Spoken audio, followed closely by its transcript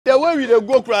way we dey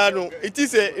go crowd, it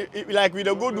is like we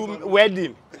dey go do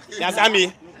wedding. That's what I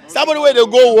mean. Somebody where they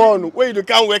go one, where you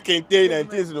can't work Kente and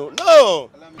things. No.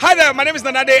 Hi there, my name is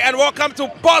Nanade and welcome to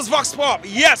Pulse Vox Pop.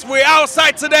 Yes, we're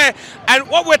outside today and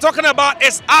what we're talking about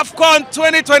is Afcon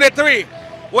 2023.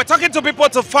 We're talking to people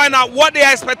to find out what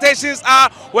their expectations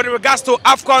are with regards to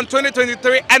Afcon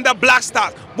 2023 and the Black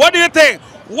Stars. What do you think?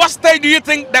 What stage do you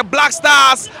think the Black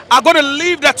Stars are going to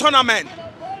leave the tournament?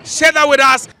 Share that with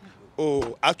us.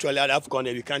 Oh, actually at Afcon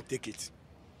we can't take it.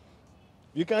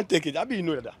 We can't take it. I mean, you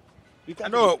know that. I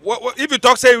know. If you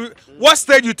talk, say, what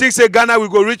stage you think say Ghana will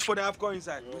go reach for the Afcon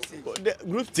inside? The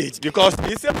group stage, because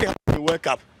the same thing happened in World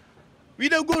Cup. We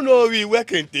don't go no, we work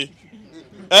Kente.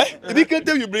 The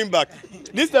Kente you bring back.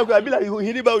 This time I be like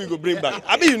Hiniba we go bring back.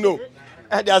 I mean, you know.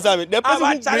 That's how the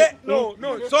person no.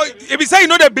 So if you say you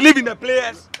know they believe in the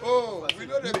players. Oh, we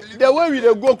know they believe. The way we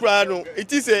dey go crowd,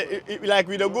 it is like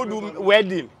we dey go do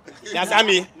wedding. That's what I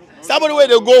mean. Somebody where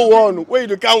they go one, where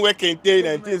you can't work Kente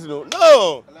and things.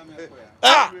 No.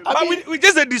 But we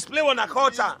just a display on a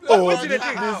culture. Oh,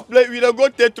 display. We don't go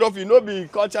take trophy. No be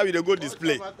culture. We don't go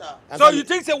display. So you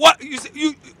think say what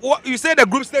you say the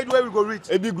group stage where we go reach?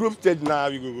 A big group stage now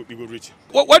we go reach.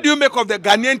 What do you make of the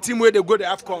Ghanaian team where they go the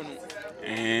Afcon?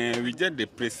 We just they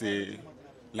pray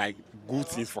like good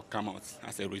things for come out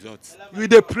as a result. You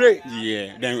they pray?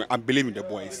 Yeah. Then I believe in the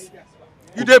boys.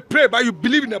 You they pray, but you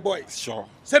believe in the boys. Sure.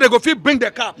 Say they go fit bring the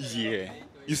cup. Yeah.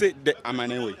 You say I'm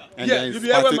an away. And yeah, you be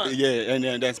away, man. Yeah, and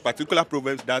then there's particular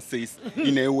proverbs that says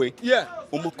in a way. Yeah.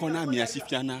 I'm a That's it.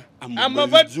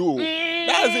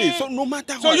 So no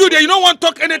matter what. So you don't want to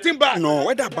talk anything back? No,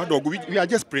 whether bad or good, we are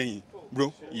just praying,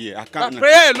 bro. Yeah, I can't. But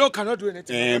prayer alone cannot do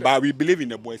anything. But we believe in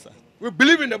the boys, sir. We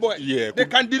believe in the boys. Yeah. They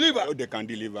can deliver. Oh, they can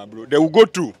deliver, bro. They will go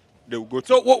through. They will go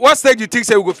through. So what stage do you think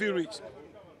say we go feel reach?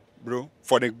 Bro,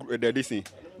 for the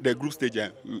group stage,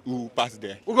 we will pass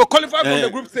there. We go qualify from the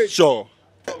group stage. Sure.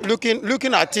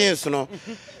 Looking at things, you know,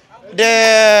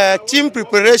 the team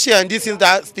preparation and this is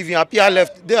that Stephen Appiah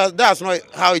left. That's not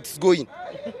how it's going.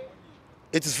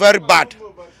 It is very bad.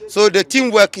 So the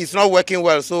teamwork is not working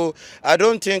well. So I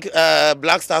don't think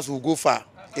Black Stars will go far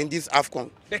in this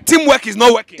Afcon. The teamwork is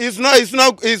not working. It's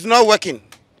not working.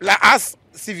 Like as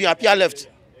Stephen Appiah left.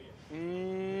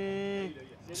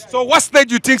 So what stage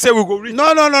do you think say we go reach? No.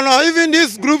 Even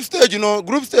this group stage,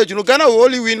 Ghana will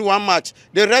only win one match.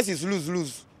 The rest is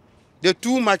lose. The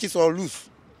two matches are lose.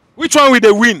 Which one will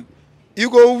they win? You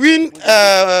go win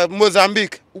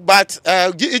Mozambique, but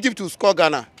Egypt will score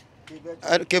Ghana.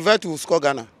 Kente will score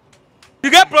Ghana. You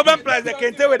get problem players the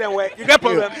Kente with them work. You get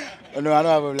problem? No, I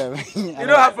don't have problem. You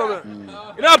don't have problem?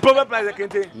 You don't have problem players the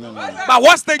Kente? No. But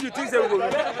what stage do you think say we go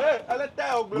reach?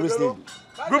 Group stage.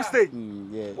 Group stage?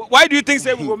 Yeah. Why do you think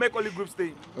say we will make only group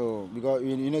stage? Oh, because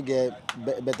you don't get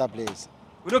better players.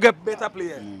 We don't get better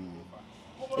players.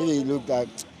 If you look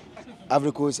at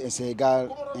Ivory Coast and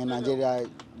Senegal and Nigeria,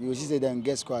 you see them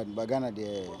get squad, but Ghana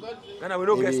we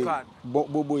don't get squad.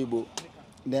 Bobo Ibo.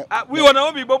 We want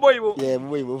to be Bobo Ibo. Yeah,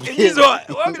 Bobo Ibo. It means what?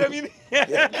 What be the meaning?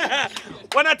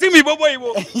 When a team is Bobo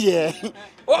Ibo. Yeah.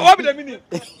 What be the meaning?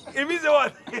 It means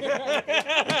what?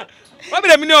 What be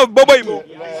the meaning of Bobo Ibo?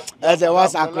 That's a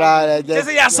Sakra. They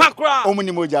say Sakra.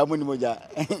 Omuni moja.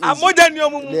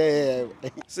 Yeah.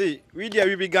 See, we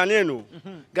be Ghanaian.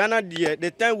 Ghana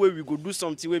the time where we go do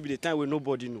something will be the time where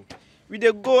nobody know. We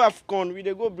dey go Afcon, we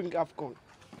dey go bring Afcon.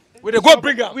 We dey go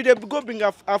bring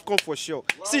Afcon for sure.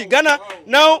 See, Ghana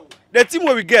now the team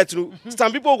where we get,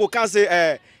 some people go can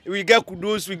say we get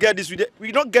Kudus, we get this,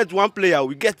 we don't get one player,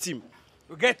 we get team.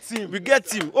 We get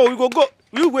team. Oh,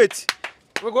 we wait.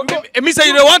 It means that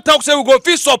you don't want to talk, say we go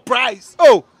feel surprised.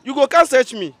 Oh, you go can't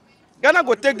search me. Ghana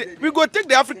go take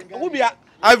the Africa. Who be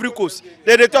Ivory Coast?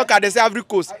 They talk they say Ivory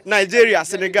Coast, Nigeria,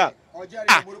 Senegal.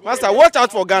 Master, watch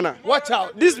out for Ghana. Watch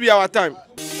out. This be our time.